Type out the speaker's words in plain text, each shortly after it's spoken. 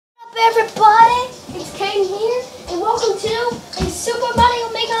everybody, it's Caden here, and welcome to a Super Mario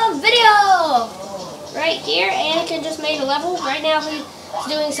Maker video! Right here, Anakin just made a level. Right now he's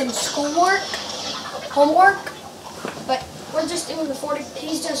doing some homework, but we're just doing the 40,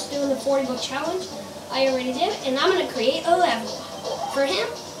 he's just doing the 40 book challenge. I already did, and I'm going to create a level for him,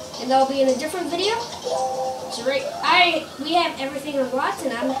 and that'll be in a different video. So we have everything unlocked,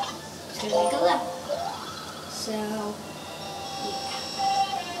 and I'm just going to make a level. So, yeah.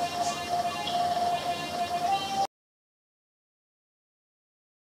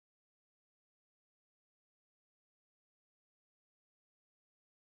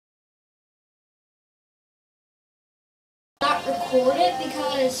 Not record it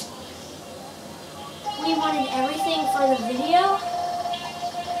because we wanted everything for the video,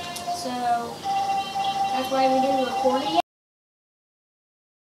 so that's why we didn't record it yet.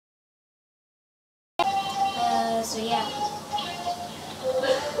 So yeah.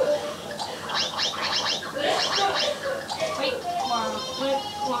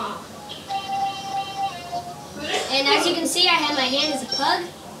 And as you can see, I have my hand as a pug.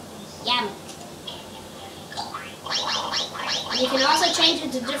 Yum. And you can also change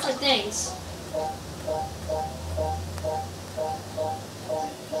it to different things.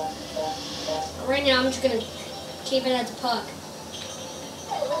 But right now, I'm just going to keep it as a pug.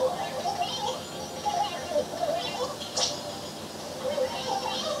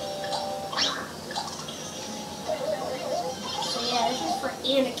 So yeah, this is for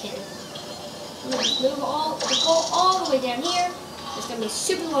Anakin. I'm going to move go all the way down here. It's going to be a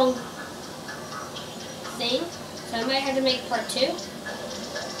super long thing. So I might have to make part 2.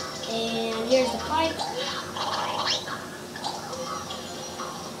 And here's the pipe.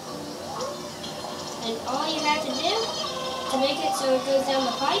 And all you have to do to make it so it goes down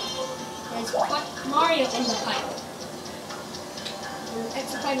the pipe is put Mario in the pipe. And the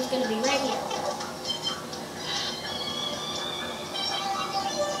extra pipe is going to be right here.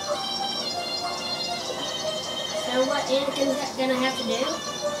 So what Anakin's going to have to do,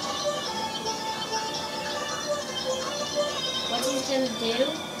 what he's going to do,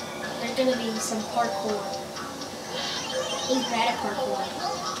 there's going to be some parkour. He's bad at parkour.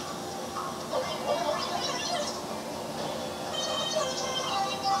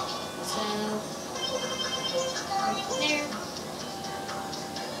 So, right there.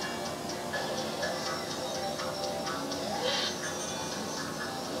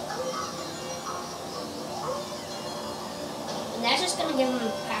 And that's just going to give him a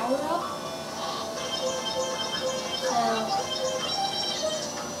power up. So,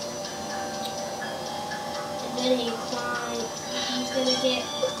 and then he's going to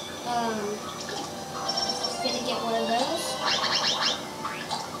get one of those.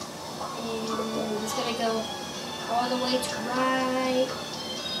 And it's going to go all the way to right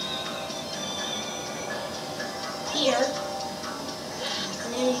here. And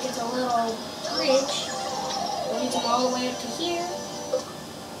then he gets a little bridge. Leads him all the way up to here,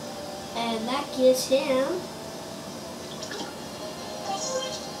 and that gives him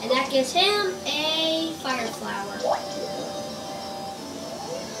a fire flower.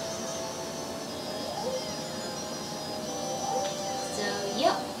 So,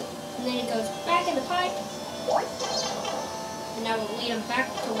 yep, and then it goes back in the pipe, and that will lead him back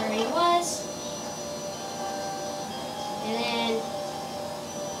to where he was, and then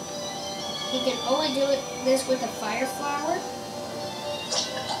he can only do this with a fire flower.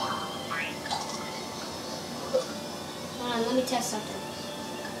 Hold on, let me test something.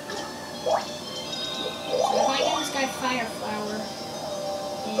 So if I give this guy fire flower,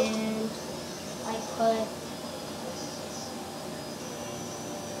 and I put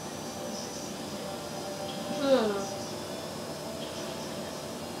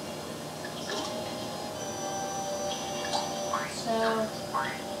so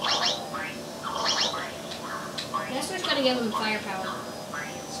that's what's going to give him firepower.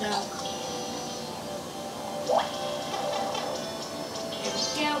 So, there we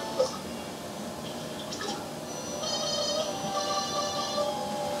go.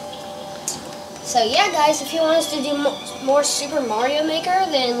 So yeah, guys, if you want us to do more Super Mario Maker,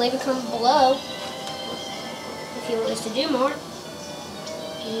 then leave a comment below. If you want us to do more,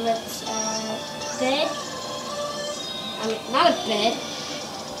 let's bed. I mean, not a bed.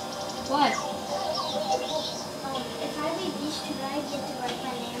 What? If I read these two, I get to write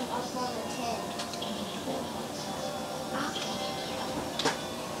my name up on the tin.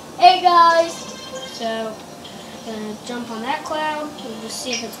 Hey guys! So, gonna jump on that cloud and just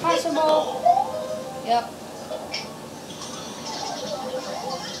see if it's possible. Yep.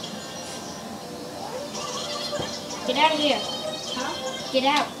 Get out of here. Huh? Get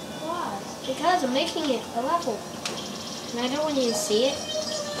out. Why? Because I'm making it a level. And I don't want you to see it.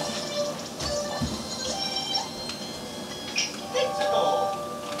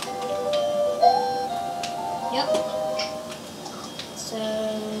 Yep. So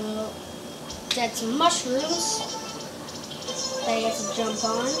that's some mushrooms that you have to jump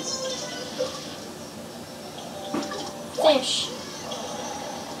on. Fish.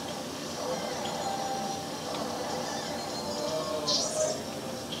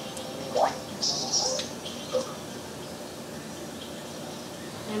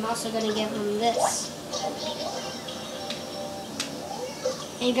 I'm also going to give him this.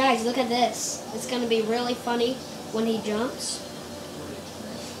 And guys, look at this. It's going to be really funny when he jumps.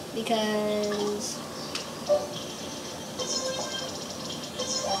 Because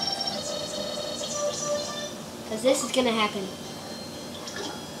this is going to happen.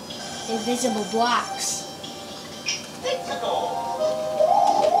 Invisible blocks.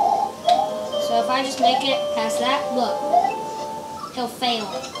 So if I just make it past that, look. He'll fail.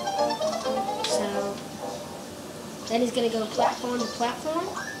 So then he's going to go platform to platform.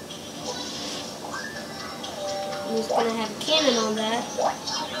 And he's going to have a cannon on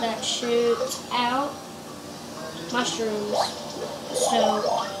that shoots out mushrooms. So,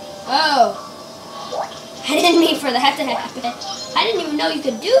 oh, I didn't mean for that to happen. I didn't even know you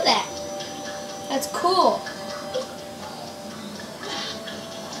could do that. That's cool.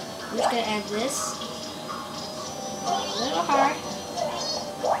 I'm just going to add this. A little hard.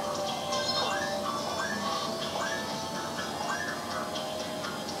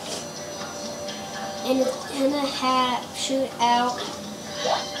 And it's gonna shoot out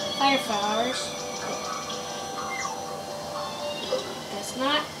fire flowers. That's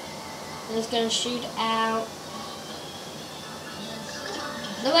not. And it's gonna shoot out.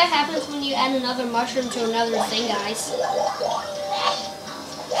 Look what happens when you add another mushroom to another thing, guys.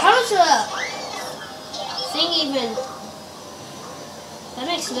 How does a thing even? That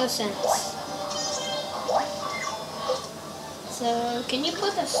makes no sense. So, can you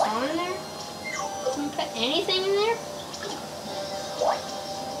put the star in there? Can you put anything in there?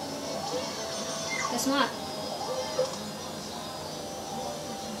 Guess not.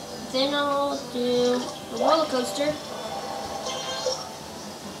 Then I'll do a roller coaster.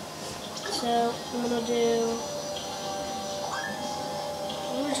 So I'm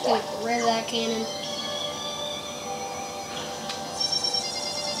just gonna get rid of that cannon.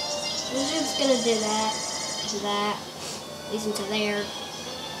 I'm just gonna do that, leads into there.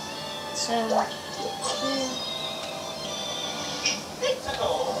 So, yeah.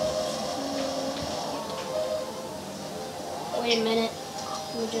 Wait a minute.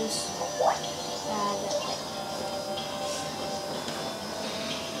 We'll just add that thing.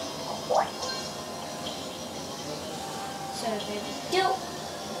 So there we go.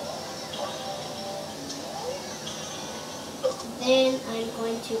 Then I'm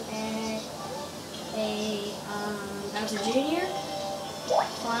going to add a Bowser Jr.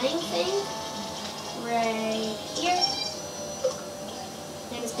 flying thing right here.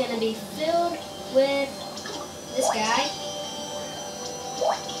 And it's going to be filled with this guy.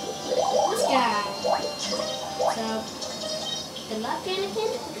 This guy. So, good luck,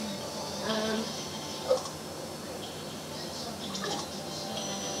 Anakin.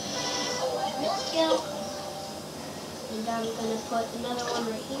 There we go. And I'm going to put another one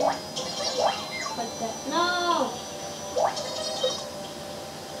right here. Put that. No!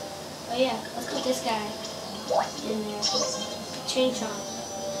 Oh yeah, let's put this guy in there. Change on.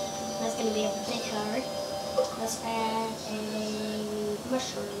 That's going to be a bit hard. Let's add a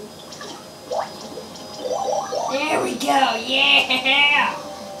mushroom. There we go, yeah!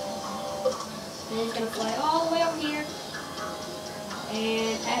 And it's going to fly all the way over here.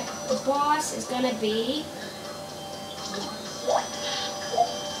 And at the boss is going to be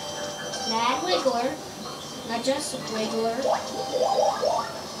Mad Wiggler. Not just Wiggler.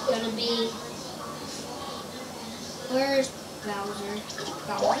 Going to be, where's Bowser?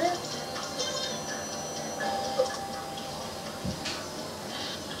 Bowser?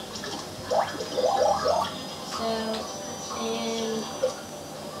 So, and,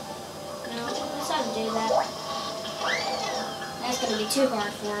 no, let's not do that. That's going to be too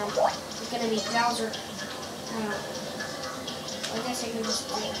hard for him. It's going to be Bowser. I guess I can just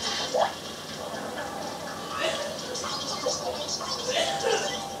do it.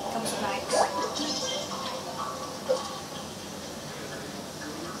 Comes back.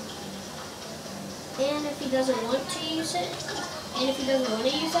 And if he doesn't want to use it, and if he doesn't want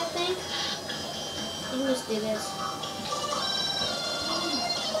to use that thing, you can just do this.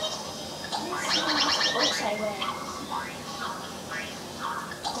 Works that way.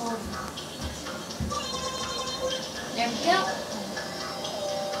 Cool. we go.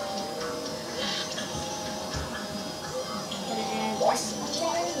 Gonna add this up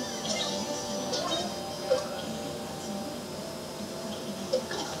there.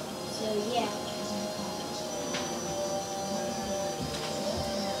 So yeah.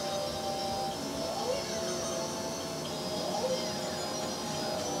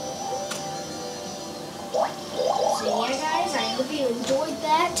 So yeah guys, I hope you enjoyed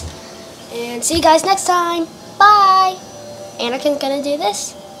that. And see you guys next time. Bye. Anakin's gonna do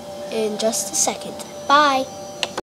this in just a second. Bye.